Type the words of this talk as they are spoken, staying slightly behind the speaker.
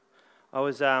I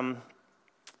was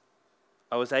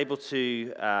able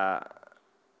to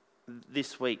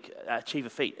this week achieve a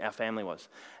feat. Our family was,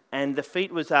 and the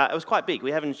feat was it was quite big.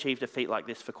 We haven't achieved a feat like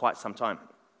this for quite some time,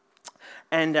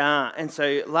 and so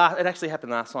it actually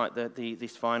happened last night.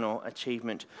 This final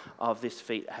achievement of this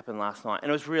feat happened last night, and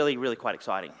it was really, really quite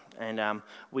exciting. And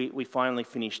we finally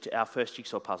finished our first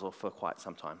jigsaw puzzle for quite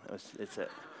some time. It's a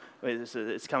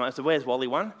Where's Wally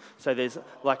one. So there's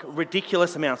like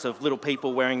ridiculous amounts of little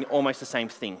people wearing almost the same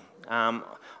thing. I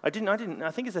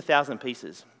think it's 1,000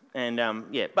 pieces. And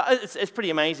but it's pretty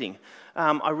amazing.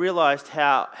 I realised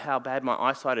how bad my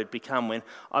eyesight had become when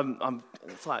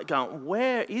it's like going,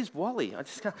 where is Wally? I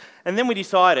just can't. And then we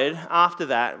decided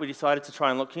to try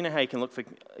and look. You know how you can look for,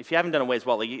 if you haven't done a Where's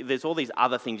Wally, there's all these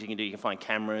other things you can do. You can find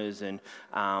cameras and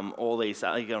all these.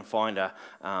 You can find a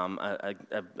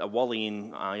Wally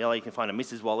in yellow. You can find a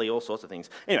Mrs. Wally, all sorts of things.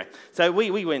 Anyway, so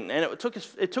we went, and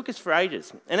it took us for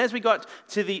ages. And as we got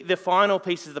to the final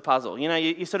pieces of the puzzle,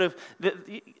 you sort of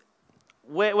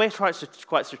We're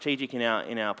quite strategic in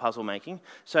our puzzle making.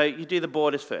 So you do the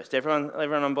borders first. Everyone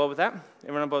on board with that?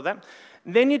 Everyone on board with that?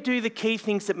 Then you do the key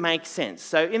things that make sense.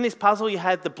 So in this puzzle, you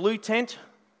had the blue tent.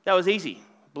 That was easy.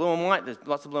 Blue and white. There's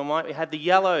lots of blue and white. We had the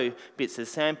yellow bits, the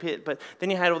sandpit. But then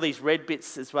you had all these red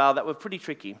bits as well that were pretty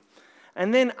tricky.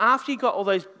 And then after you got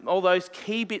all those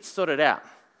key bits sorted out,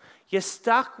 you're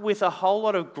stuck with a whole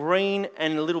lot of green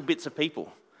and little bits of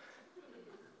people.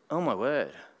 Oh my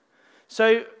word.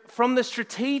 So from the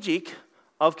strategic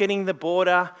of getting the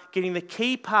border, getting the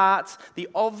key parts, the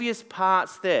obvious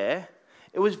parts there,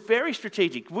 it was very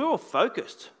strategic. We were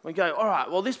focused. We go, all right,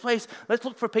 well, this place, let's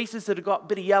look for pieces that have got a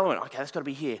bit of yellow in it. Okay, that's got to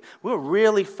be here. We were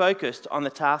really focused on the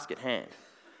task at hand.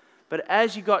 But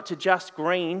as you got to just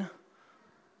green,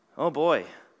 oh boy,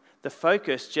 the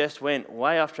focus just went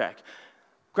way off track.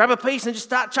 Grab a piece and just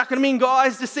start chucking them in,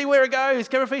 guys, to see where it goes.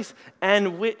 Grab a piece.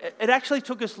 And it actually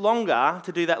took us longer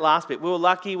to do that last bit. We were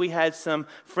lucky we had some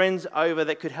friends over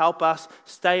that could help us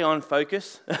stay on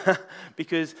focus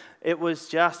because it was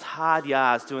just hard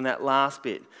yards doing that last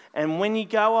bit. And when you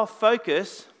go off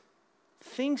focus,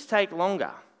 things take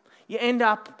longer. You end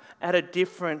up at a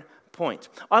different point.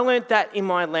 I learned that in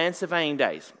my land surveying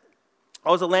days. I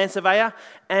was a land surveyor,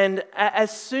 and as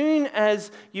soon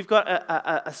as you've got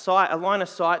a line of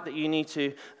sight that you need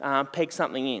to peg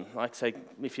something in, like say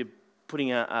if you're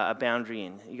putting a boundary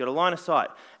in, you've got a line of sight.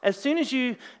 As soon as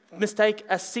you mistake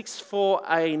a 6 for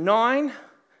a 9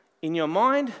 in your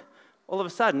mind, all of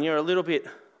a sudden you're a little bit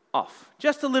off,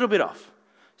 just a little bit off.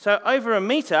 So over a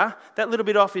metre, that little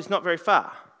bit off is not very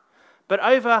far. But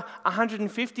over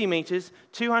 150 metres,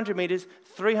 200 metres,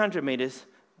 300 metres,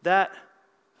 that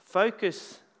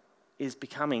focus is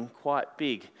becoming quite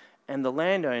big, and the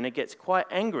landowner gets quite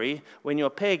angry when your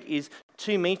peg is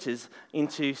 2 metres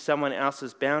into someone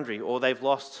else's boundary, or they've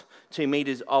lost 2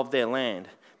 metres of their land.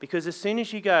 Because as soon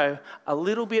as you go a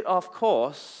little bit off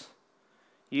course,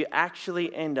 you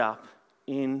actually end up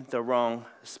in the wrong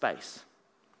space.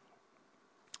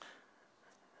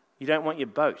 You don't want your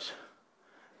boat,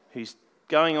 who's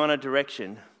going on a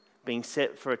direction, being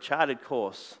set for a charted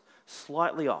course,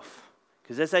 slightly off.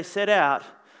 Because as they set out,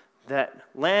 that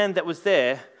land that was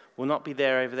there will not be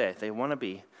there over there. They want to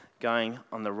be going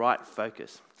on the right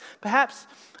focus. Perhaps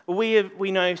we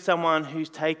know someone who's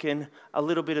taken a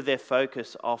little bit of their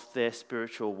focus off their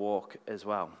spiritual walk as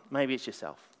well. Maybe it's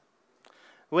yourself.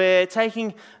 Where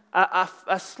taking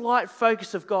a slight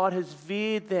focus of God has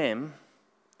veered them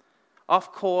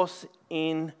off course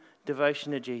in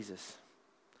devotion to Jesus.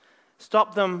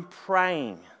 Stopped them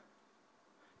praying.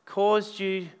 Caused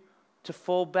you to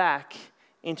fall back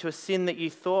into a sin that you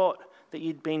thought that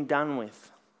you'd been done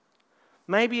with.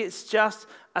 Maybe it's just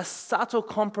a subtle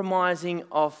compromising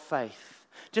of faith.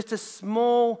 Just a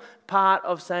small part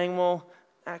of saying, well,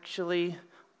 actually,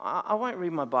 I won't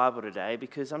read my Bible today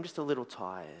because I'm just a little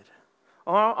tired.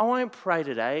 Or I won't pray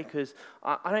today because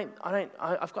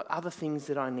I've got other things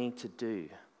that I need to do.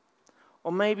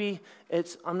 Or maybe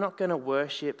it's I'm not going to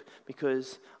worship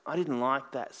because I didn't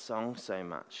like that song so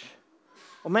much.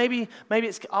 Or maybe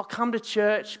it's I'll come to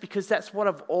church because that's what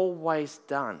I've always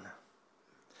done.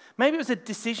 Maybe it was a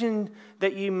decision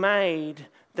that you made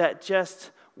that just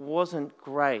wasn't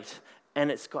great and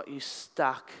it's got you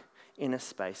stuck in a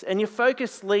space. And your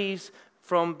focus leaves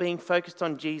from being focused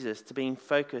on Jesus to being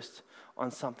focused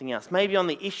on something else. Maybe on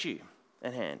the issue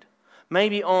at hand.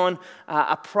 Maybe on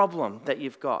a problem that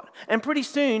you've got. And pretty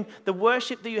soon, the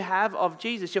worship that you have of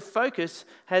Jesus, your focus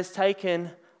has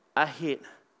taken a hit.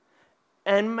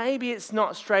 And maybe it's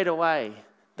not straight away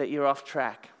that you're off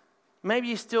track. Maybe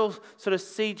you still sort of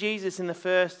see Jesus in the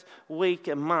first week,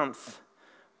 a month.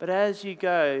 But as you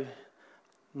go,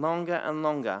 longer and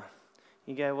longer,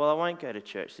 you go, well, I won't go to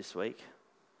church this week.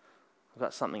 I've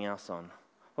got something else on.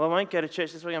 Well, I won't go to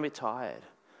church this week, I'm a bit tired.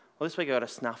 Well, this week I got a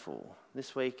snuffle.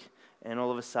 This week, and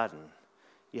all of a sudden,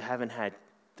 you haven't had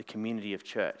the community of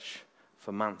church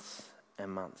for months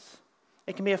and months.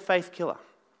 It can be a faith killer.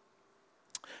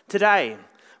 Today,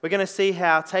 we're going to see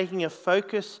how taking a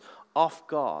focus off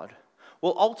God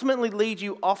will ultimately lead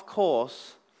you off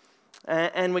course,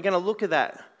 and we're going to look at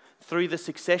that through the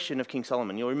succession of King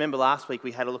Solomon. You'll remember last week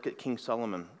we had a look at King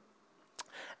Solomon.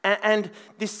 And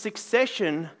this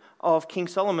succession of King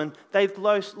Solomon, they've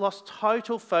lost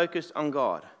total focus on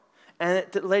God. And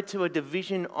it led to a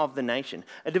division of the nation.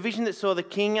 A division that saw the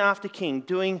king after king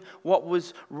doing what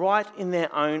was right in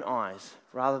their own eyes,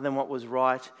 rather than what was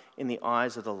right in the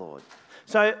eyes of the Lord.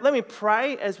 So let me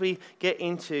pray as we get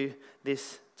into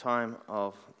this time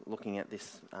of looking at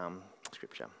this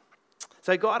scripture.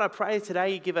 So God, I pray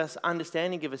today you give us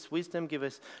understanding, give us wisdom, give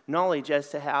us knowledge as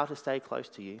to how to stay close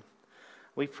to you.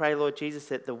 We pray, Lord Jesus,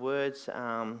 that the words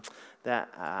that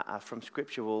are from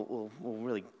Scripture will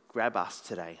really grab us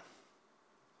today.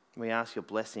 We ask your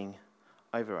blessing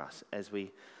over us as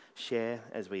we share,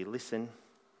 as we listen.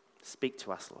 Speak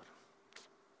to us, Lord.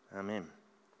 Amen.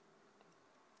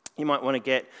 You might want to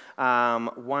get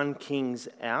 1 Kings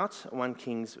out, 1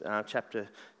 Kings chapter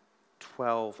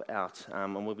 12 out,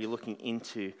 and we'll be looking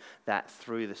into that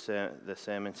through the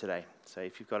sermon today. So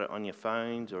if you've got it on your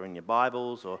phones or in your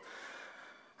Bibles, or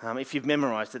if you've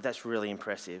memorized it, that's really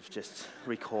impressive. Just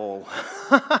recall.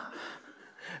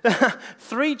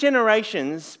 3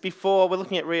 generations before, we're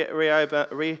looking at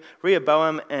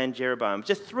Rehoboam and Jeroboam.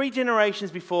 Just 3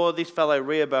 generations before this fellow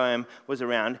Rehoboam was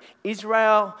around,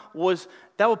 Israel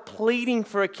they were pleading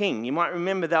for a king. You might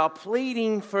remember they were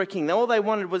pleading for a king. All they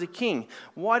wanted was a king.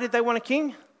 Why did they want a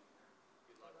king?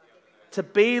 To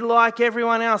be like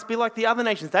everyone else, be like the other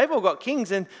nations. They've all got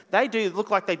kings and they do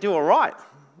look like they do all right.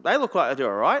 They look like they do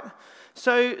all right.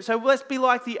 So let's be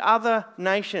like the other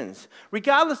nations.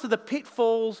 Regardless of the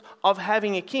pitfalls of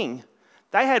having a king,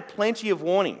 they had plenty of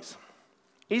warnings.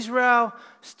 Israel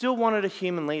still wanted a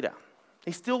human leader.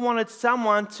 They still wanted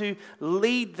someone to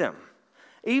lead them.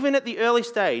 Even at the early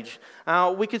stage,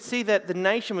 we could see that the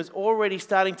nation was already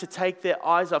starting to take their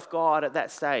eyes off God at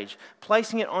that stage,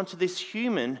 placing it onto this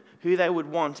human who they would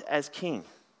want as king.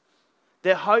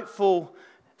 Their hopeful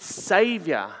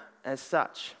savior as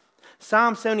such.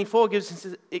 Psalm 74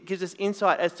 gives us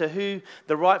insight as to who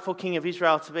the rightful king of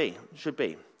Israel should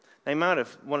be. They might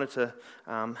have wanted to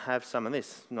have some of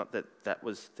this, not that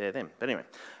was there then. But anyway,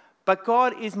 but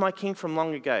God is my king from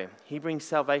long ago. He brings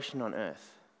salvation on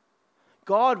earth.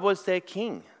 God was their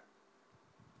king.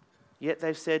 Yet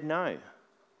they've said, no,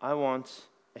 I want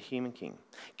a human king.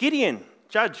 Gideon,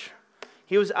 judge,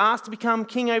 he was asked to become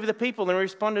king over the people and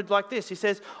responded like this. He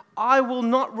says, I will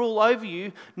not rule over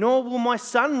you, nor will my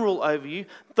son rule over you.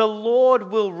 The Lord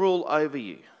will rule over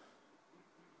you.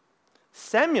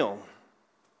 Samuel,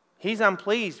 he's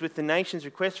unpleased with the nation's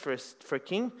request for a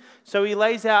king, so he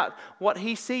lays out what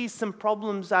he sees some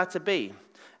problems are to be.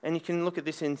 And you can look at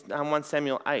this in 1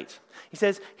 Samuel 8. He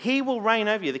says, he will reign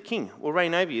over you, the king will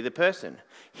reign over you, the person.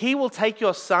 He will take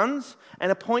your sons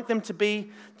and appoint them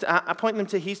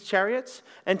to his chariots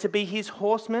and to be his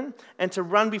horsemen and to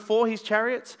run before his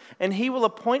chariots. And he will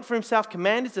appoint for himself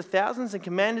commanders of thousands and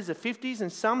commanders of 50s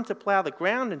and some to plow the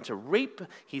ground and to reap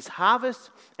his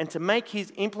harvest and to make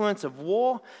his implements of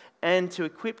war and to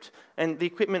equip and the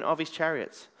equipment of his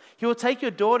chariots. He will take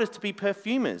your daughters to be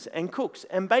perfumers and cooks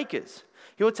and bakers.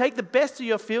 He will take the best of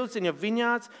your fields and your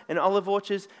vineyards and olive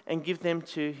orchards and give them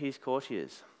to his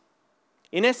courtiers.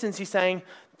 In essence, he's saying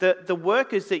that the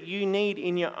workers that you need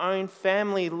in your own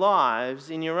family lives,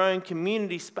 in your own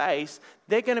community space,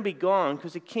 they're going to be gone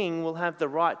because the king will have the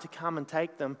right to come and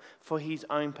take them for his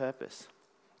own purpose.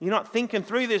 You're not thinking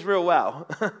through this real well.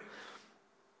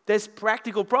 There's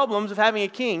practical problems of having a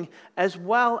king as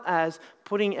well as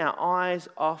putting our eyes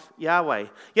off Yahweh.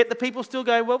 Yet the people still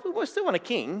go, well, we still want a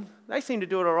king. They seem to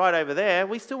do it all right over there.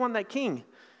 We still want that king.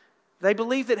 They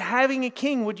believe that having a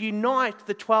king would unite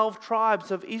the 12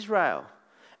 tribes of Israel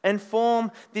and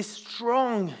form this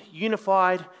strong,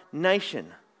 unified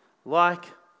nation like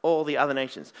all the other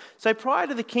nations. So prior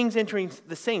to the kings entering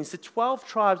the scenes, the 12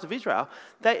 tribes of Israel,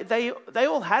 they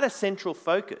all had a central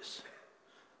focus.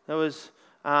 There was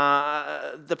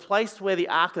the place where the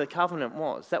Ark of the Covenant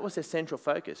was. That was their central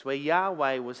focus, where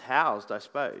Yahweh was housed, I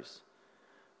suppose.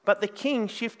 But the king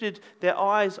shifted their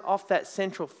eyes off that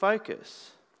central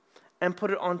focus and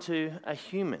put it onto a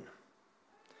human.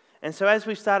 And so as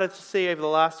we've started to see over the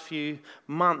last few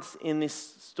months in this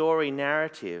story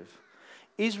narrative,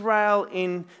 Israel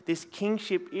in this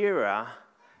kingship era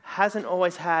hasn't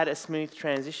always had a smooth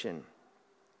transition.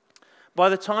 By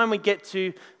the time we get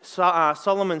to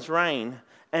Solomon's reign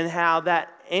and how that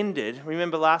ended,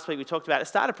 remember last week we talked about it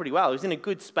started pretty well. He was in a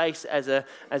good space as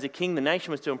a king. The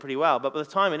nation was doing pretty well. But by the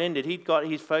time it ended, he'd got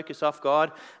his focus off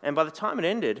God. And by the time it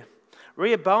ended,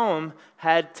 Rehoboam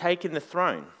had taken the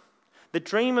throne. The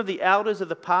dream of the elders of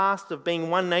the past of being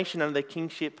one nation under the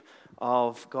kingship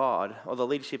of God, or the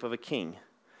leadership of a king.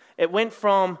 It went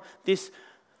from this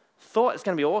thought it's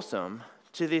going to be awesome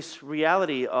to this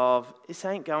reality of this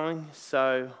ain't going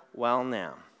so well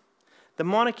now. The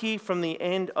monarchy from the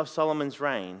end of Solomon's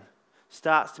reign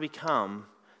starts to become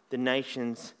the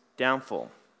nation's downfall.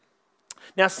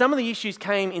 Now, some of the issues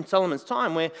came in Solomon's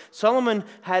time where Solomon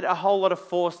had a whole lot of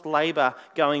forced labor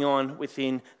going on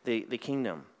within the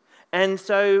kingdom. And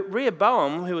so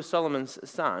Rehoboam, who was Solomon's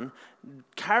son,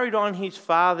 carried on his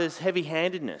father's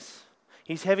heavy-handedness,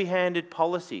 his heavy-handed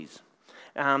policies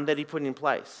that he put in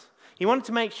place. He wanted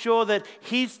to make sure that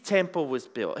his temple was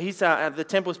built, the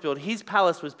temple was built, his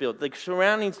palace was built, the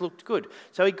surroundings looked good.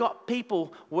 So he got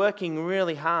people working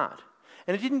really hard.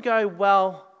 And it didn't go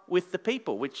well with the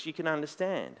people, which you can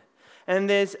understand. And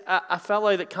there's a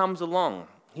fellow that comes along.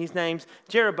 His name's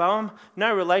Jeroboam,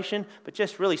 no relation, but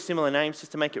just really similar names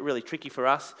just to make it really tricky for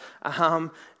us.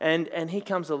 And he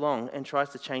comes along and tries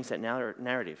to change that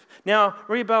narrative. Now,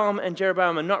 Rehoboam and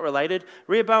Jeroboam are not related.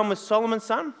 Rehoboam was Solomon's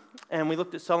son, and we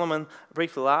looked at Solomon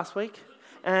briefly last week.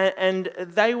 And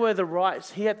they were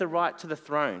he had the right to the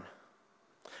throne.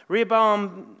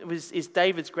 Rehoboam is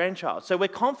David's grandchild. So we're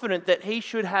confident that he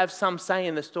should have some say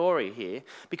in the story here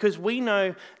because we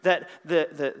know that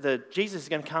the Jesus is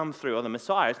going to come through, or the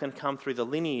Messiah is going to come through the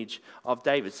lineage of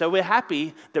David. So we're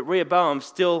happy that Rehoboam's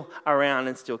still around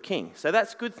and still king. So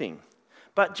that's a good thing.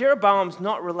 But Jeroboam's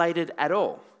not related at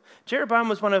all. Jeroboam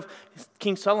was one of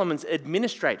King Solomon's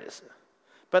administrators.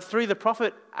 But through the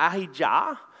prophet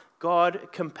Ahijah, God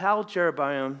compelled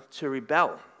Jeroboam to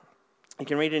rebel. You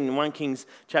can read it in 1 Kings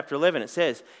chapter 11. It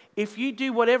says, "If you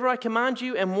do whatever I command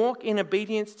you and walk in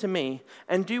obedience to me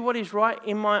and do what is right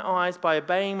in my eyes by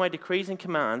obeying my decrees and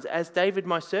commands, as David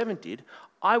my servant did,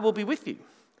 I will be with you.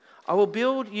 I will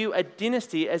build you a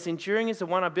dynasty as enduring as the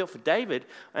one I built for David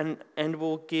and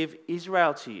will give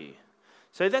Israel to you."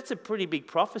 So that's a pretty big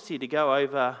prophecy to go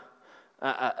over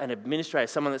an administrator,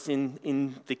 someone that's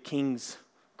in the king's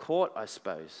court, I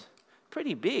suppose.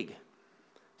 Pretty big.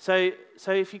 So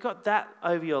if you got that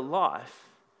over your life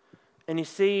and you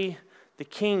see the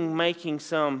king making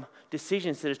some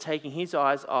decisions that are taking his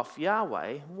eyes off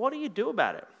Yahweh, what do you do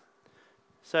about it?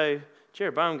 So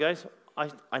Jeroboam goes,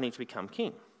 I need to become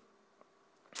king.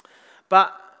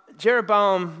 But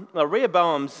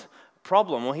Rehoboam's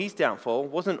problem, or his downfall,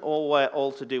 wasn't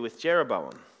all to do with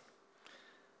Jeroboam.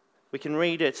 We can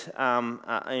read it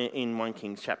in 1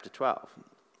 Kings chapter 12.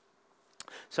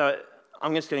 So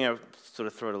I'm just going to sort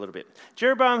of through it a little bit.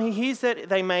 Jeroboam, he hears that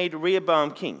they made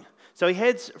Rehoboam king. So he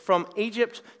heads from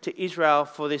Egypt to Israel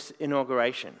for this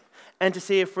inauguration and to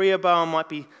see if Rehoboam might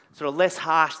be sort of less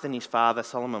harsh than his father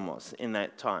Solomon was in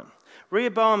that time.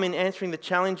 Rehoboam, in answering the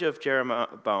challenge of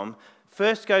Jeroboam,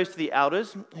 first goes to the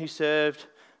elders who served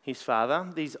his father,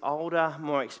 these older,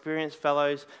 more experienced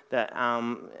fellows,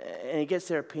 and he gets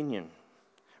their opinion.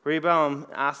 Rehoboam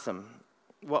asks them,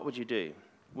 what would you do?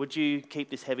 Would you keep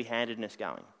this heavy-handedness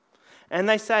going? And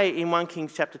they say in 1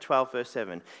 Kings chapter 12, verse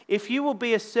 7, "If you will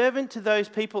be a servant to those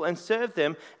people and serve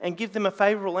them and give them a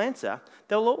favourable answer,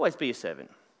 they'll always be a servant.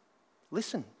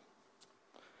 Listen."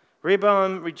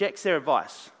 Rehoboam rejects their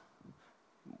advice.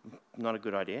 Not a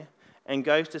good idea. And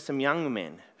goes to some young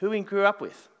men who he grew up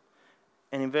with.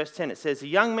 And in verse 10 it says, "The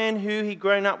young man who had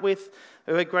grown up with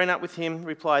him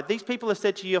replied, 'These people have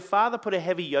said to you, your father put a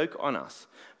heavy yoke on us,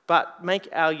 but make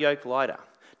our yoke lighter.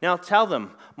 Now tell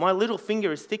them, my little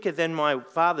finger is thicker than my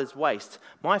father's waist.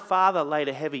 My father laid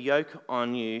on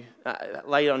you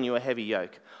a heavy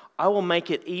yoke. I will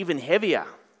make it even heavier.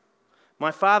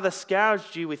 My father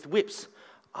scourged you with whips.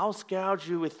 I'll scourge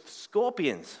you with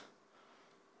scorpions.'"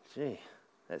 Gee,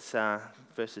 that's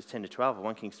verses 10 to 12 of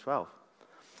 1 Kings 12.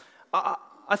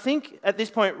 I think at this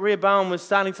point Rehoboam was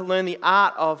starting to learn the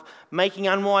art of making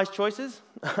unwise choices.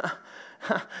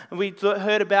 We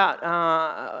heard about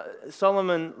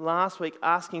Solomon last week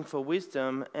asking for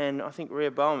wisdom, and I think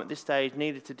Rehoboam at this stage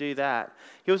needed to do that.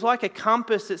 He was like a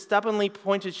compass that stubbornly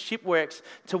pointed ships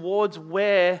towards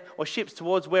where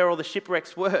all the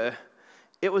shipwrecks were.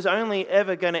 It was only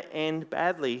ever going to end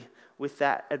badly with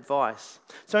that advice.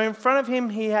 So in front of him,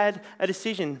 he had a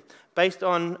decision based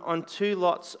on two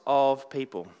lots of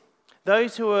people.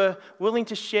 Those who were willing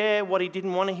to share what he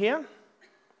didn't want to hear,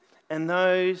 and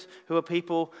those who were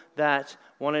people that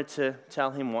wanted to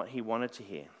tell him what he wanted to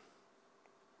hear.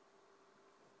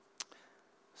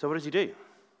 So what does he do?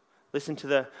 Listen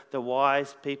to the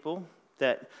wise people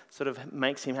that sort of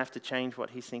makes him have to change what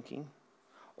he's thinking?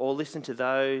 Or listen to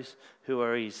those who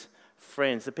are his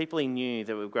friends, the people he knew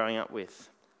that we were growing up with?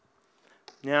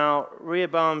 Now,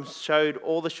 Rehoboam showed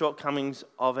all the shortcomings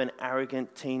of an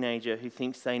arrogant teenager who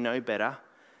thinks they know better,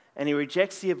 and he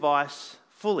rejects the advice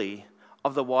fully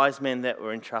of the wise men that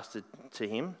were entrusted to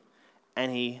him,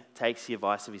 and he takes the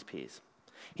advice of his peers.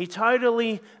 He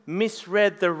totally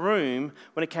misread the room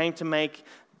when it came to make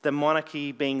the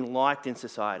monarchy being liked in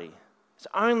society. It's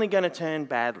only going to turn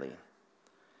badly.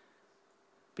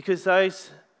 Because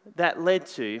that led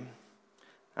to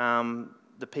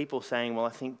the people saying, well, I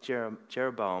think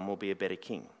Jeroboam will be a better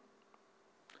king.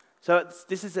 So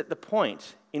this is at the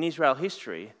point in Israel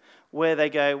history where they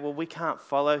go, well, we can't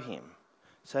follow him.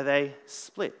 So they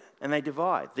split and they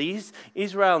divide. The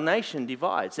Israel nation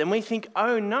divides. And we think,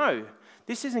 oh no,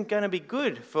 this isn't going to be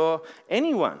good for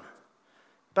anyone.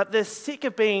 But they're sick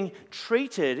of being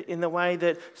treated in the way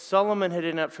that Solomon had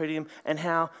ended up treating them and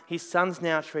how his son's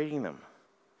now treating them.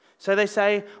 So they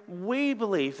say, we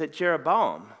believe that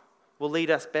Jeroboam will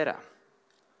lead us better.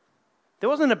 There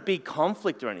wasn't a big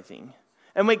conflict or anything.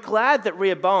 And we're glad that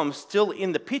Rehoboam's still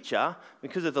in the picture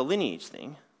because of the lineage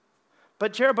thing.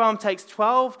 But Jeroboam takes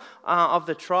 12 of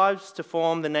the tribes to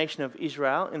form the nation of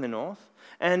Israel in the north.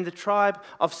 And the tribe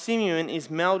of Simeon is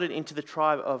melded into the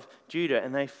tribe of Judah,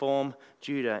 and they form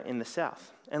Judah in the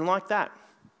south. And like that,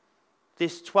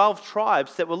 this 12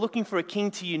 tribes that were looking for a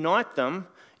king to unite them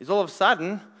is all of a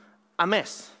sudden a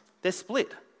mess. They're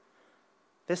split.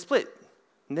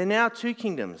 And they're now two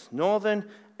kingdoms, northern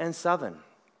and southern.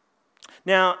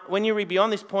 Now, when you read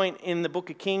beyond this point in the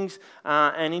book of Kings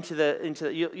and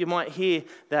you might hear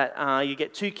that you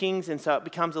get two kings, and so it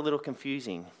becomes a little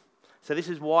confusing. So this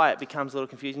is why it becomes a little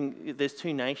confusing. There's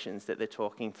two nations that they're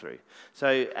talking through.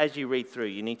 So as you read through,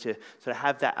 you need to sort of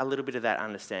have a little bit of that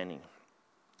understanding.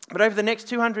 But over the next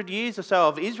 200 years or so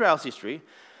of Israel's history,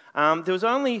 there was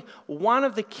only one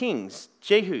of the kings,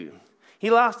 Jehu. He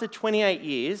lasted 28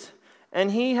 years, and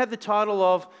he had the title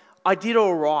of, I did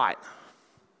all right.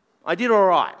 I did all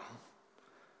right.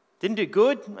 Didn't do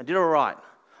good, I did all right.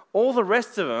 All the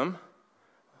rest of them,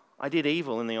 I did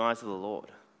evil in the eyes of the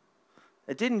Lord.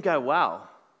 It didn't go well.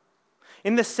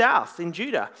 In the south, in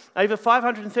Judah, over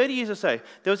 530 years or so,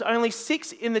 there was only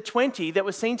 6 in the 20 that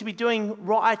were seen to be doing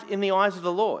right in the eyes of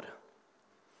the Lord.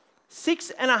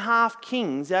 6.5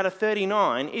 kings out of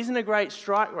 39 isn't a great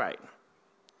strike rate.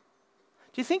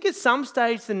 Do you think at some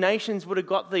stage the nations would have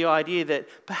got the idea that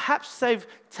perhaps they've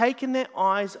taken their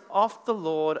eyes off the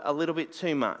Lord a little bit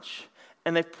too much,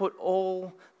 and they've put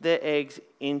all their eggs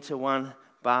into one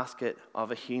basket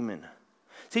of a human?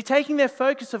 See, taking their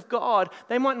focus of God,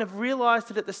 they mightn't have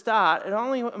realised it at the start. It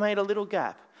only made a little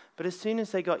gap. But as soon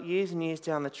as they got years and years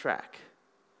down the track,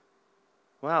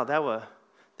 wow, they were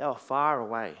far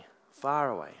away.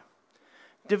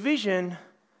 Division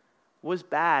was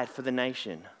bad for the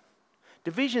nation.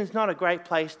 Division's not a great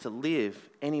place to live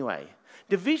anyway.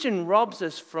 Division robs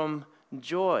us from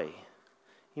joy.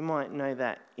 You might know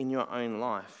that in your own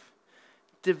life.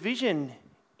 Division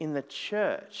in the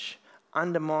church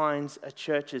undermines a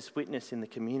church's witness in the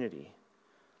community.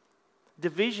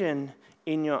 Division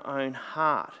in your own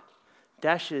heart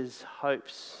dashes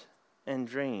hopes and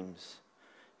dreams.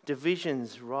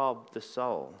 Divisions rob the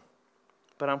soul.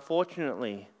 But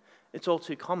unfortunately, it's all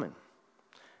too common.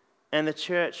 And the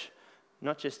church,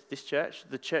 not just this church,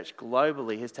 the church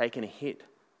globally has taken a hit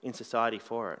in society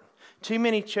for it. Too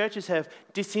many churches have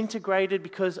disintegrated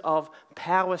because of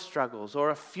power struggles or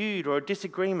a feud or a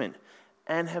disagreement,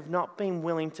 and have not been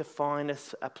willing to find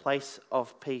a place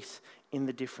of peace in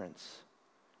the difference.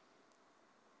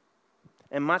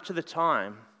 And much of the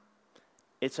time,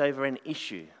 it's over an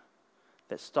issue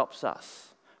that stops us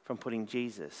from putting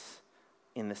Jesus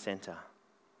in the center.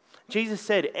 Jesus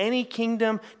said, any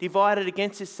kingdom divided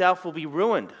against itself will be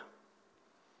ruined,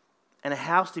 and a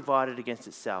house divided against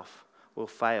itself will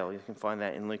fail. You can find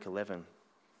that in Luke 11.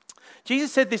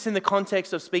 Jesus said this in the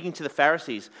context of speaking to the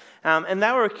Pharisees, and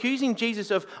they were accusing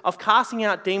Jesus of casting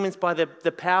out demons by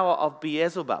the power of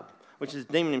Beelzebub, which is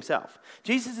a demon himself.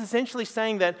 Jesus is essentially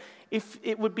saying that if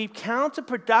it would be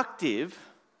counterproductive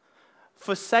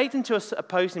for Satan to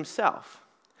oppose himself,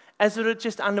 as it would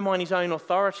just undermine his own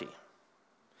authority.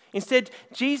 Instead,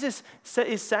 Jesus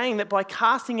is saying that by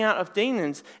casting out of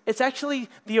demons, it's actually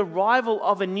the arrival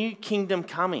of a new kingdom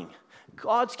coming.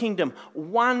 God's kingdom,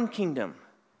 one kingdom.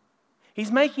 He's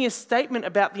making a statement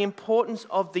about the importance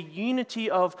of the unity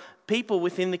of people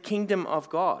within the kingdom of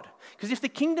God. Because if the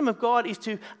kingdom of God is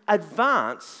to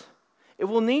advance, it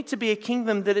will need to be a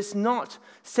kingdom that is not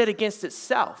set against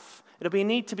itself. It'll be a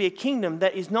need to be a kingdom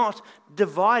that is not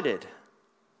divided.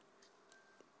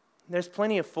 There's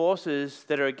plenty of forces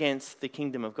that are against the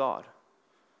kingdom of God.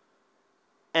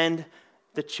 And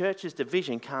the church's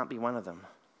division can't be one of them.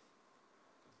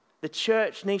 The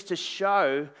church needs to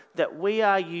show that we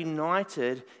are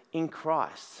united in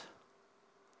Christ.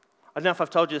 I don't know if I've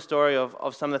told you the story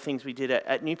of some of the things we did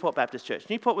at Newport Baptist Church.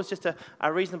 Newport was just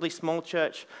a reasonably small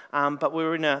church, but we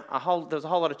were in there was a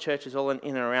whole lot of churches all in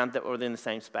and around that were within the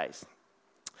same space.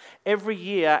 Every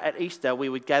year at Easter, we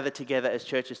would gather together as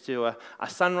churches to do a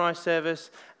sunrise service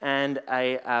and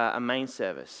a main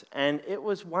service. And it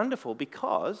was wonderful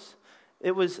because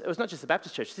it was not just the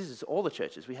Baptist church, this is all the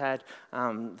churches. We had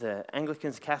the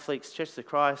Anglicans, Catholics, Churches of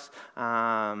Christ,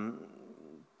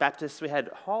 Baptists, we had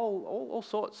all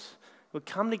sorts would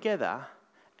come together,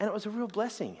 and it was a real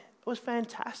blessing. It was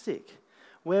fantastic,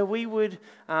 where we would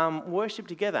worship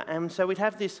together. And so we'd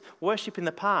have this worship in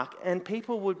the park, and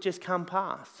people would just come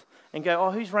past and go,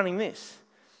 oh, who's running this?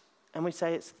 And we'd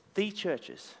say, it's the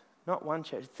churches, not one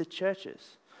church, the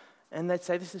churches. And they'd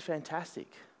say, this is fantastic.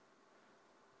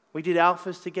 We did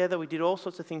alphas together, we did all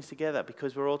sorts of things together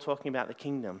because we're all talking about the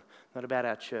kingdom, not about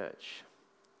our church.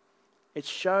 It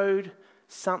showed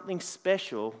something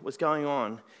special was going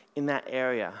on in that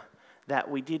area,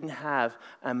 that we didn't have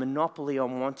a monopoly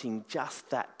on wanting just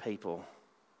that people.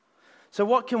 So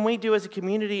what can we do as a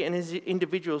community and as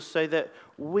individuals so that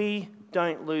we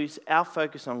don't lose our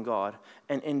focus on God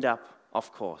and end up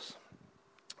off course?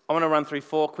 I want to run through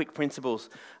 4 quick principles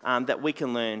that we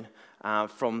can learn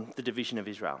from the division of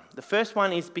Israel. The first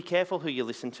one is be careful who you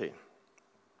listen to.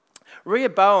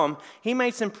 Rehoboam, he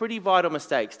made some pretty vital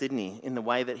mistakes, didn't he, in the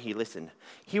way that he listened.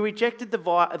 He rejected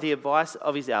the advice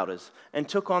of his elders and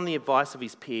took on the advice of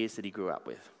his peers that he grew up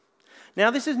with.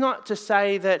 Now, this is not to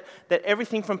say that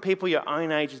everything from people your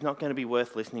own age is not going to be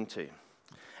worth listening to.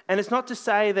 And it's not to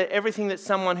say that everything that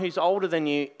someone who's older than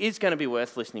you is going to be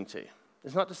worth listening to.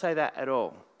 It's not to say that at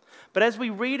all. But as we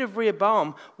read of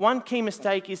Rehoboam, one key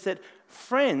mistake is that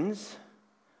friends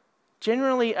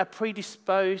generally are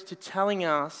predisposed to telling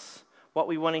us what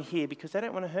we want to hear because they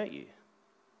don't want to hurt you.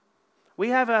 We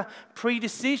have a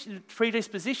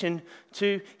predisposition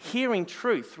to hearing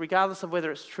truth, regardless of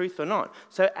whether it's truth or not.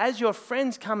 So as your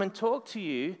friends come and talk to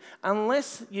you,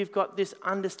 unless you've got this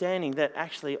understanding that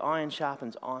actually iron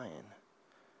sharpens iron,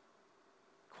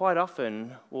 quite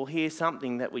often we'll hear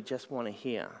something that we just want to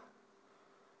hear.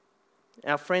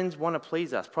 Our friends want to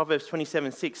please us. Proverbs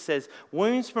 27:6 says,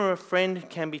 wounds from a friend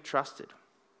can be trusted.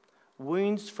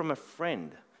 Wounds from a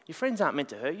friend. Your friends aren't meant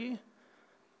to hurt you,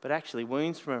 but actually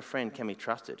wounds from a friend can be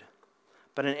trusted.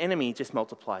 But an enemy just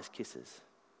multiplies kisses.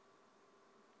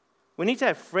 We need to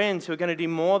have friends who are going to do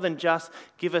more than just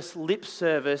give us lip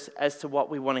service as to what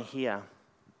we want to hear.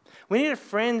 We need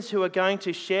friends who are going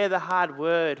to share the hard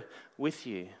word with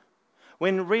you.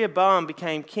 When Rehoboam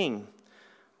became king,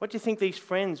 what do you think these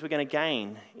friends were going to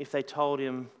gain if they told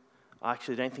him, I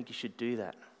actually don't think you should do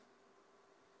that?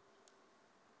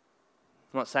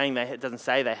 I'm not saying it doesn't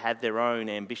say they had their own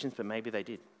ambitions, but maybe they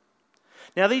did.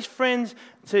 Now, these friends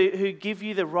who give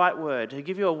you the right word, who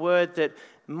give you a word that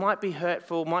might be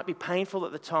hurtful, might be painful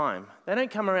at the time, they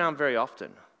don't come around very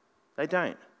often. They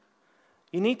don't.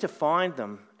 You need to find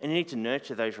them and you need to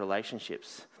nurture those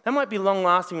relationships. They might be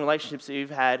long-lasting relationships that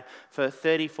you've had for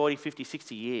 30, 40, 50,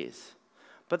 60 years.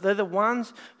 But they're the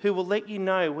ones who will let you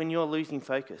know when you're losing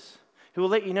focus, who will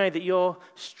let you know that you're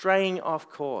straying off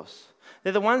course.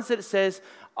 They're the ones that says,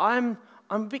 I'm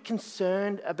a bit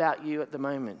concerned about you at the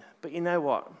moment, but you know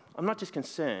what? I'm not just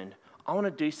concerned. I want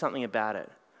to do something about it.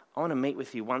 I want to meet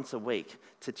with you once a week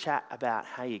to chat about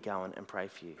how you're going and pray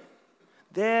for you.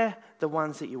 They're the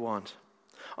ones that you want.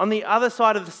 On the other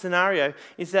side of the scenario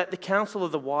is that the counsel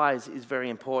of the wise is very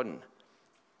important.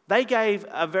 They gave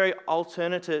a very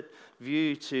alternative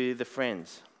view to the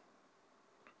friends.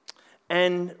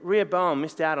 And Rehoboam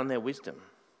missed out on their wisdom.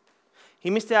 He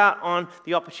missed out on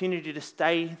the opportunity to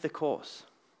stay the course.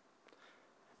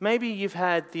 Maybe you've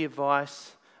had the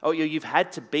advice, or you've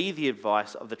had to be the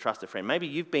advice of the trusted friend. Maybe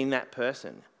you've been that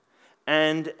person.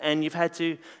 And you've had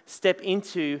to step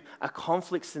into a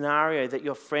conflict scenario that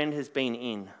your friend has been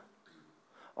in.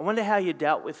 I wonder how you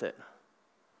dealt with it.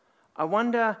 I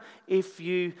wonder if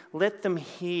you let them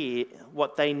hear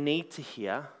what they need to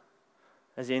hear,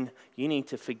 as in, you need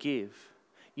to forgive.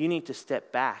 You need to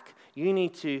step back. You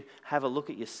need to have a look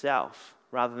at yourself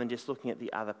rather than just looking at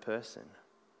the other person.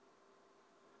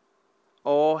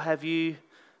 Or have you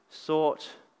sought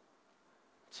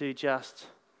to just,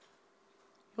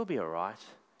 you'll be all right.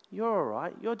 You're all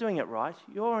right. You're doing it right.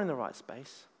 You're in the right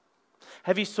space.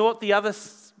 Have you sought the other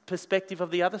perspective of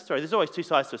the other story? There's always two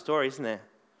sides to a story, isn't there?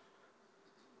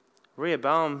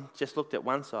 Rehoboam just looked at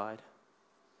one side.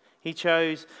 He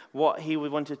chose what he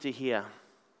wanted to hear,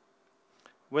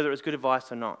 whether it was good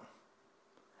advice or not.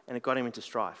 And it got him into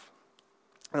strife.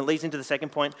 And it leads into the second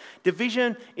point.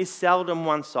 Division is seldom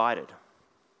one-sided.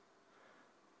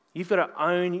 You've got to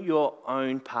own your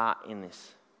own part in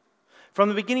this. From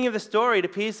the beginning of the story, it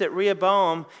appears that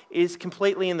Rehoboam is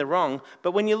completely in the wrong.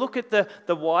 But when you look at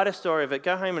the wider story of it,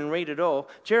 go home and read it all,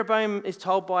 Jeroboam is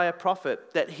told by a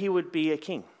prophet that he would be a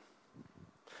king.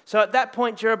 So at that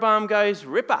point, Jeroboam goes,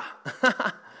 Ripper,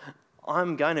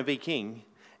 I'm going to be king.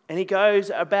 And he goes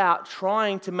about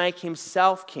trying to make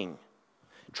himself king,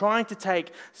 trying to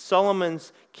take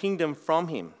Solomon's kingdom from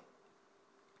him.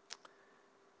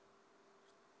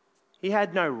 He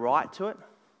had no right to it,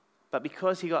 but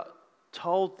because he got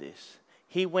told this,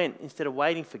 he went, instead of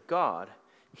waiting for God,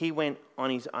 he went on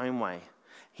his own way.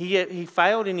 He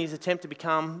failed in his attempt to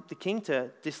become the king, to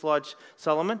dislodge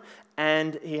Solomon,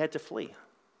 and he had to flee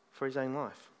for his own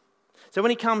life. So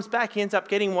when he comes back, he ends up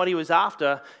getting what he was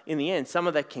after in the end, some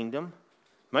of that kingdom,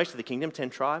 most of the kingdom, 10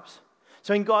 tribes.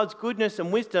 So in God's goodness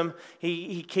and wisdom,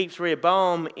 he keeps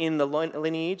Rehoboam in the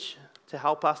lineage to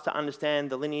help us to understand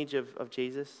the lineage of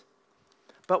Jesus.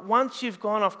 But once you've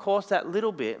gone off course that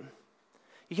little bit,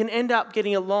 you can end up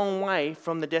getting a long way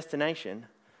from the destination.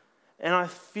 And I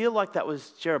feel like that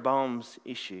was Jeroboam's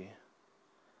issue.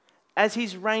 As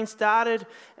his reign started,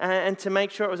 and to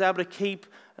make sure it was able to keep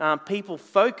people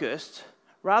focused,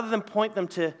 rather than point them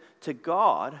to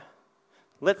God,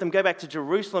 let them go back to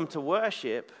Jerusalem to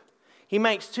worship, he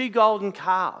makes 2 golden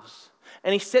calves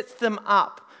and he sets them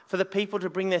up for the people to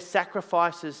bring their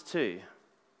sacrifices to.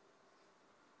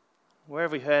 Where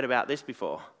have we heard about this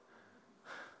before?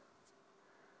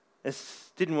 This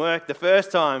didn't work the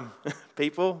first time,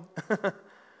 people.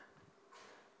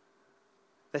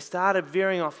 They started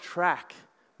veering off track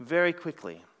very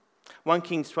quickly. 1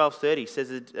 Kings 12:30 says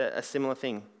a similar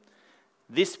thing.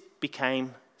 This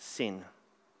became sin.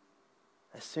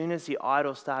 As soon as the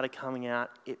idol started coming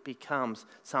out, it becomes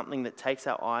something that takes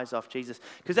our eyes off Jesus.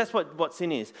 Because that's what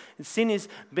sin is. Sin is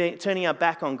turning our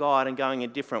back on God and going a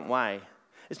different way.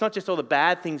 It's not just all the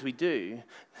bad things we do.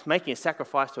 Making a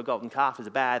sacrifice to a golden calf is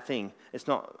a bad thing. It's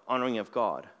not honouring of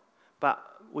God. But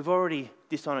we've already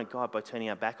dishonoured God by turning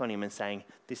our back on him and saying,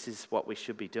 this is what we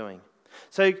should be doing.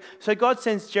 So God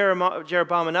sends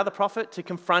Jeroboam, another prophet, to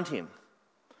confront him.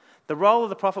 The role of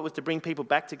the prophet was to bring people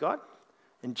back to God,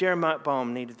 and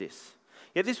Jeroboam needed this.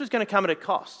 Yet this was going to come at a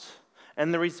cost.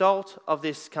 And the result of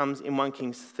this comes in 1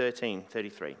 Kings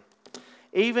 13:33.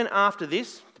 Even after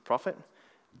this, the prophet,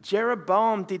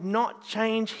 Jeroboam did not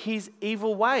change his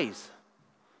evil ways.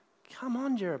 Come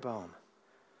on, Jeroboam.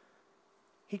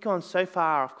 He'd gone so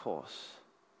far off course,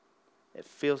 it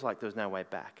feels like there was no way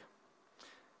back.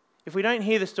 If we don't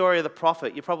hear the story of the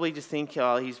prophet, you probably just think,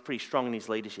 oh, he's pretty strong in his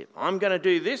leadership. I'm going to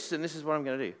do this, and this is what I'm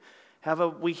going to do. However,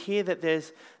 we hear that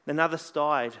there's another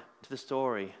side to the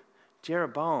story.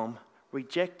 Jeroboam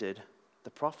rejected the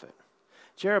prophet.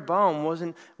 Jeroboam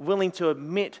wasn't willing to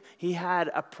admit he had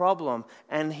a problem,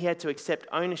 and he had to accept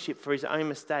ownership for his own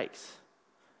mistakes.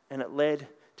 And it led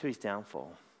to his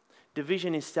downfall.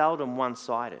 Division is seldom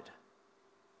one-sided.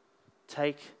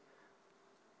 Take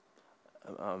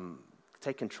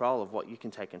control of what you can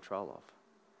take control of.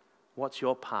 What's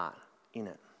your part in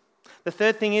it? The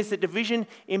third thing is that division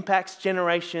impacts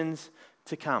generations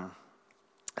to come.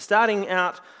 Starting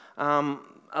out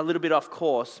a little bit off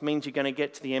course means you're going to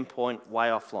get to the end point way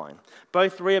offline.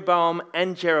 Both Rehoboam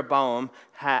and Jeroboam,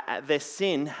 their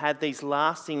sin had these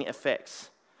lasting effects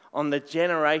on the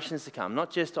generations to come,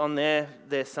 not just on their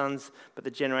sons, but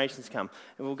the generations to come.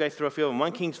 And we'll go through a few of them.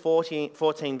 1 Kings 14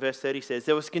 verse 30 says,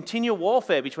 there was continual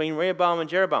warfare between Rehoboam and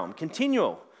Jeroboam.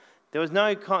 Continual. There was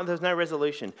no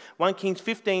resolution. 1 Kings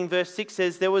 15 verse 6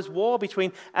 says, there was war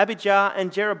between Abijah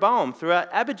and Jeroboam throughout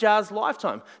Abijah's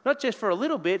lifetime. Not just for a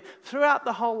little bit, throughout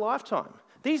the whole lifetime.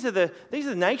 These are the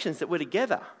nations that were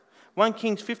together. 1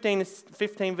 Kings 15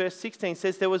 verse 16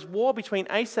 says there was war between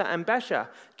Asa and Baasha,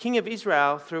 king of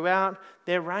Israel, throughout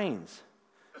their reigns.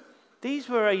 These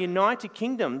were a united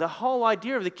kingdom. The whole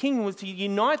idea of the king was to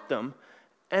unite them,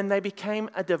 and they became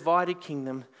a divided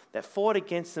kingdom that fought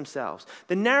against themselves.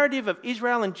 The narrative of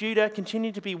Israel and Judah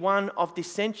continued to be one of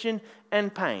dissension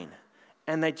and pain,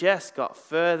 and they just got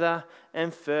further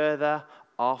and further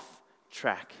off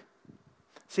track.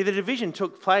 See, the division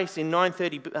took place in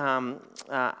 930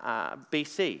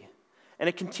 BC, and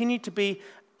it continued to be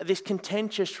this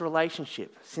contentious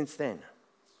relationship since then.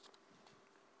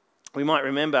 We might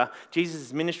remember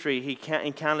Jesus' ministry, he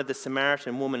encountered the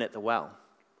Samaritan woman at the well.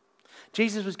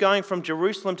 Jesus was going from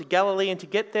Jerusalem to Galilee, and to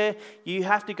get there, you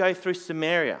have to go through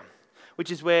Samaria, which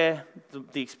is where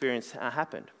the experience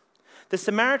happened. The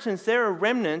Samaritans, they're a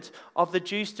remnant of the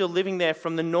Jews still living there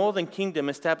from the northern kingdom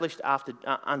established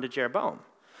under Jeroboam.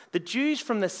 The Jews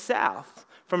from the south,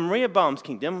 from Rehoboam's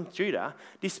kingdom, Judah,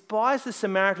 despised the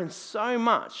Samaritans so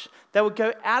much they would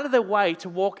go out of their way to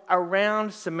walk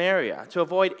around Samaria to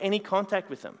avoid any contact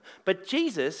with them. But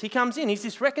Jesus, he comes in, he's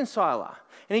this reconciler,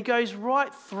 and he goes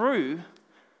right through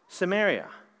Samaria.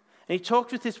 And he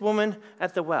talks with this woman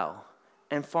at the well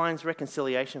and finds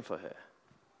reconciliation for her.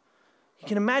 You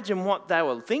can imagine what they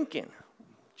were thinking.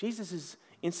 Jesus is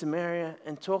in Samaria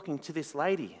and talking to this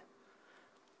lady.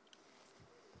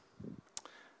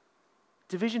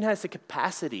 Division has the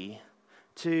capacity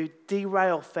to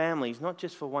derail families, not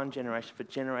just for one generation, but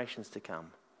generations to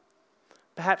come.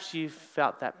 Perhaps you've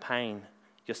felt that pain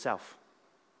yourself.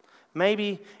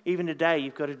 Maybe even today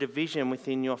you've got a division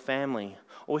within your family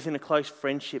or within a close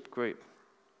friendship group,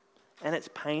 and it's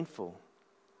painful.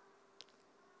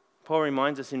 Paul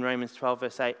reminds us in Romans 12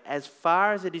 verse 8, as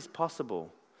far as it is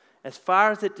possible, as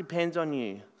far as it depends on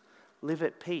you, live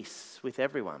at peace with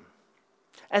everyone.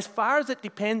 As far as it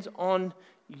depends on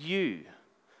you,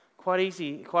 quite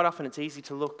often it's easy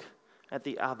to look at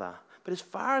the other. But as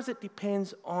far as it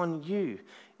depends on you,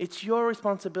 it's your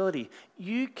responsibility.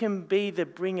 You can be the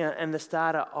bringer and the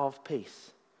starter of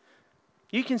peace.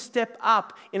 You can step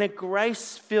up in a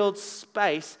grace-filled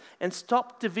space and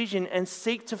stop division and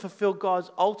seek to fulfill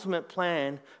God's ultimate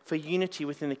plan for unity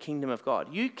within the kingdom of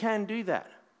God. You can do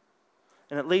that.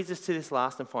 And it leads us to this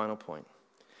last and final point.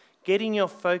 Getting your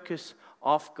focus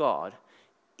off God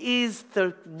is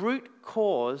the root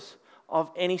cause of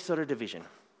any sort of division.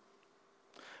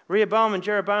 Rehoboam and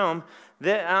Jeroboam,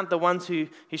 they aren't the ones who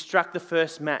struck the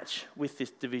first match with this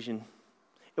division.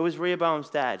 It was Rehoboam's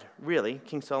dad, really,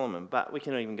 King Solomon, but we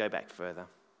can even go back further.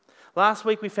 Last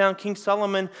week we found King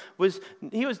Solomon was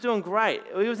doing great.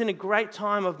 He was in a great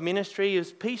time of ministry. He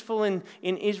was peaceful in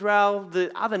Israel.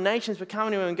 The other nations were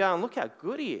coming to him and going, look how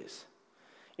good he is.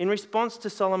 In response to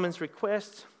Solomon's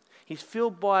request,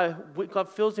 God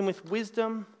fills him with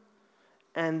wisdom,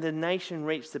 and the nation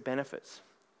reaps the benefits.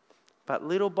 But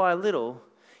little by little,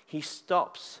 he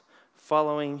stops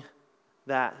following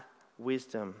that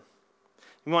wisdom.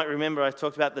 You might remember I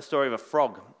talked about the story of a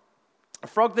frog. A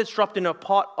frog that's dropped in a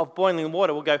pot of boiling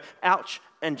water will go, ouch,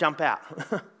 and jump out.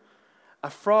 A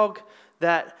frog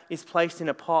that is placed in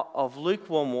a pot of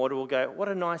lukewarm water will go, what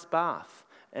a nice bath.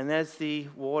 And as the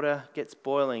water gets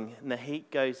boiling and the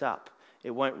heat goes up, it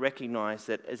won't recognize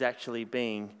that it's actually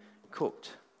being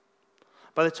cooked.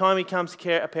 By the time he comes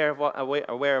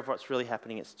aware of what's really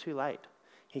happening, it's too late.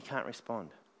 He can't respond.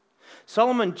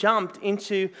 Solomon jumped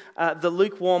into the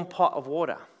lukewarm pot of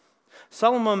water.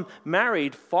 Solomon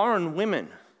married foreign women,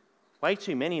 way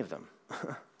too many of them.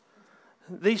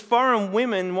 These foreign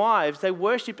women, wives, they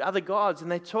worshipped other gods,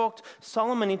 and they talked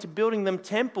Solomon into building them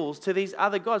temples to these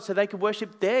other gods so they could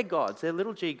worship their gods, their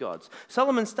little g gods.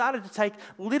 Solomon started to take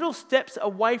little steps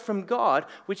away from God,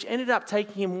 which ended up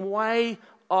taking him way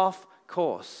off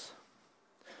course.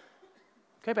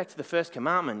 Go back to the first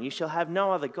commandment, you shall have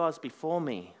no other gods before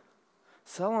me.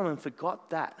 Solomon forgot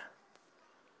that,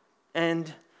 and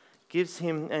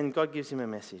God gives him a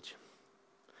message.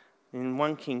 In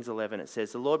 1 Kings 11 it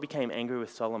says, the Lord became angry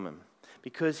with Solomon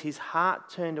because his heart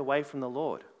turned away from the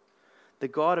Lord, the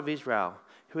God of Israel,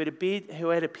 who had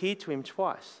appeared to him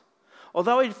twice.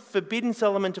 Although he had forbidden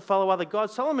Solomon to follow other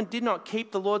gods, Solomon did not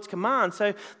keep the Lord's command.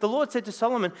 So the Lord said to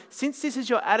Solomon, since this is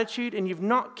your attitude and you've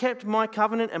not kept my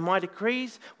covenant and my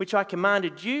decrees, which I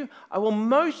commanded you, I will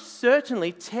most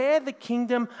certainly tear the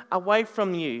kingdom away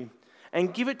from you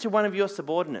and give it to one of your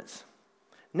subordinates.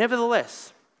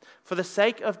 Nevertheless, for the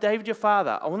sake of David your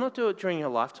father, I will not do it during your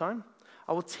lifetime.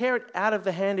 I will tear it out of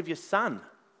the hand of your son.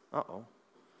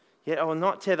 Yet I will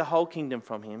not tear the whole kingdom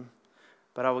from him,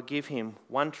 but I will give him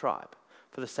one tribe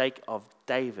for the sake of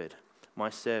David, my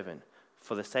servant,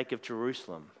 for the sake of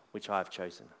Jerusalem, which I have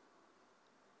chosen.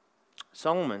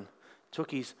 Solomon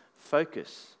took his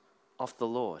focus off the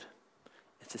Lord.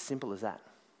 It's as simple as that.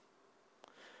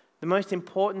 The most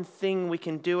important thing we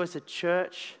can do as a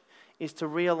church is to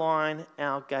realign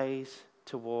our gaze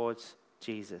towards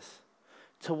Jesus,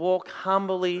 to walk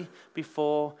humbly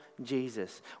before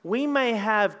Jesus. We may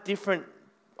have different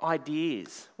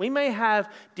ideas. We may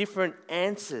have different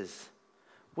answers.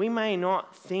 We may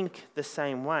not think the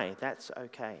same way. That's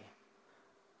okay.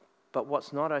 But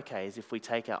what's not okay is if we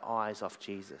take our eyes off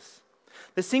Jesus.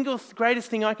 The single greatest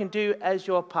thing I can do as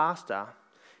your pastor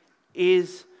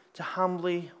is to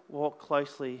humbly walk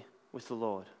closely with the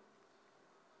Lord.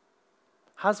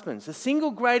 Husbands, the single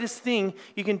greatest thing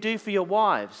you can do for your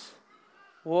wives,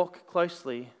 walk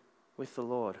closely with the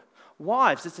Lord.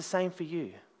 Wives, it's the same for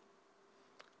you.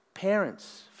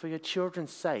 Parents, for your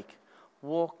children's sake,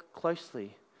 walk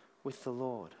closely with the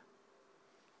Lord.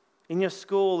 In your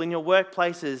school, in your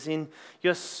workplaces, in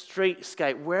your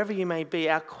streetscape, wherever you may be,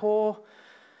 our core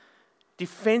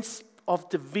defense of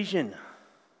division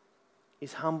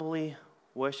is humbly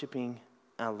worshipping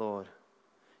our Lord.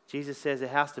 Jesus says a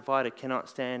house divided cannot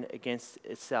stand against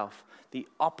itself. The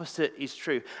opposite is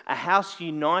true. A house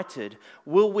united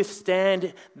will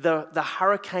withstand the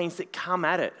hurricanes that come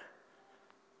at it.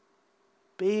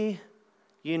 Be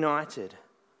united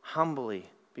humbly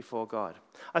before God.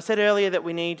 I said earlier that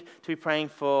we need to be praying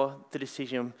for the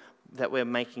decision that we're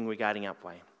making regarding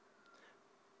Upway.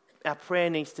 Our prayer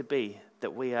needs to be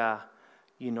that we are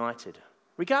united,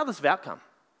 regardless of outcome.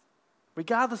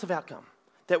 Regardless of outcome,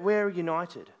 that we're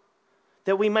united,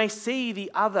 that we may see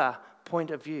the other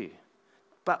point of view,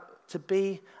 but to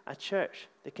be a church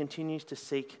that continues to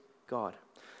seek God.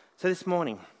 So this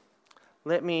morning,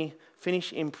 let me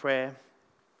finish in prayer,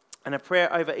 and a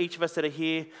prayer over each of us that are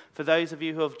here. For those of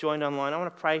you who have joined online, I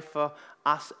want to pray for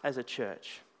us as a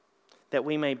church, that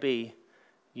we may be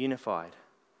unified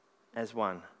as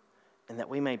one, and that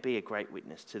we may be a great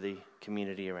witness to the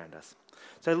community around us.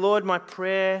 So Lord, my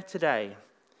prayer today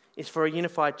is for a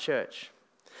unified church,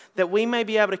 that we may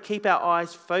be able to keep our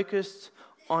eyes focused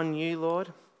on you,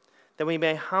 Lord, that we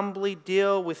may humbly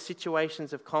deal with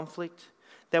situations of conflict,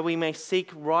 that we may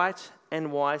seek right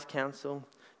and wise counsel,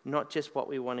 not just what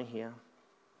we want to hear.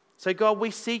 So God,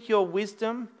 we seek your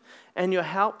wisdom and your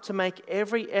help to make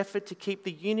every effort to keep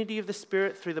the unity of the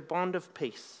Spirit through the bond of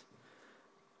peace.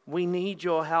 We need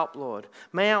your help, Lord.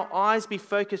 May our eyes be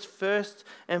focused first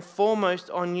and foremost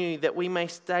on you, that we may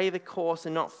stay the course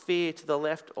and not veer to the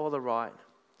left or the right.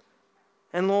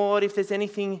 And Lord, if there's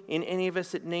anything in any of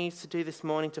us that needs to do this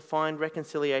morning to find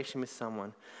reconciliation with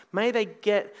someone, may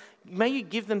you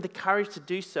give them the courage to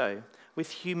do so with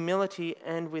humility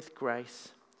and with grace.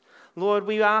 Lord,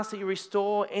 we ask that you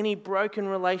restore any broken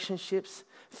relationships,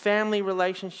 family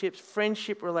relationships,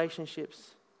 friendship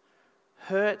relationships,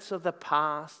 hurts of the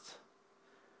past.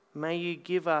 May you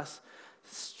give us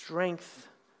strength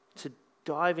to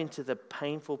dive into the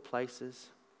painful places.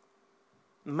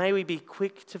 May we be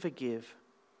quick to forgive.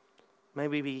 May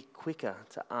we be quicker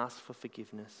to ask for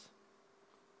forgiveness.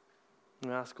 We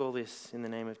ask all this in the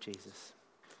name of Jesus.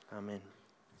 Amen.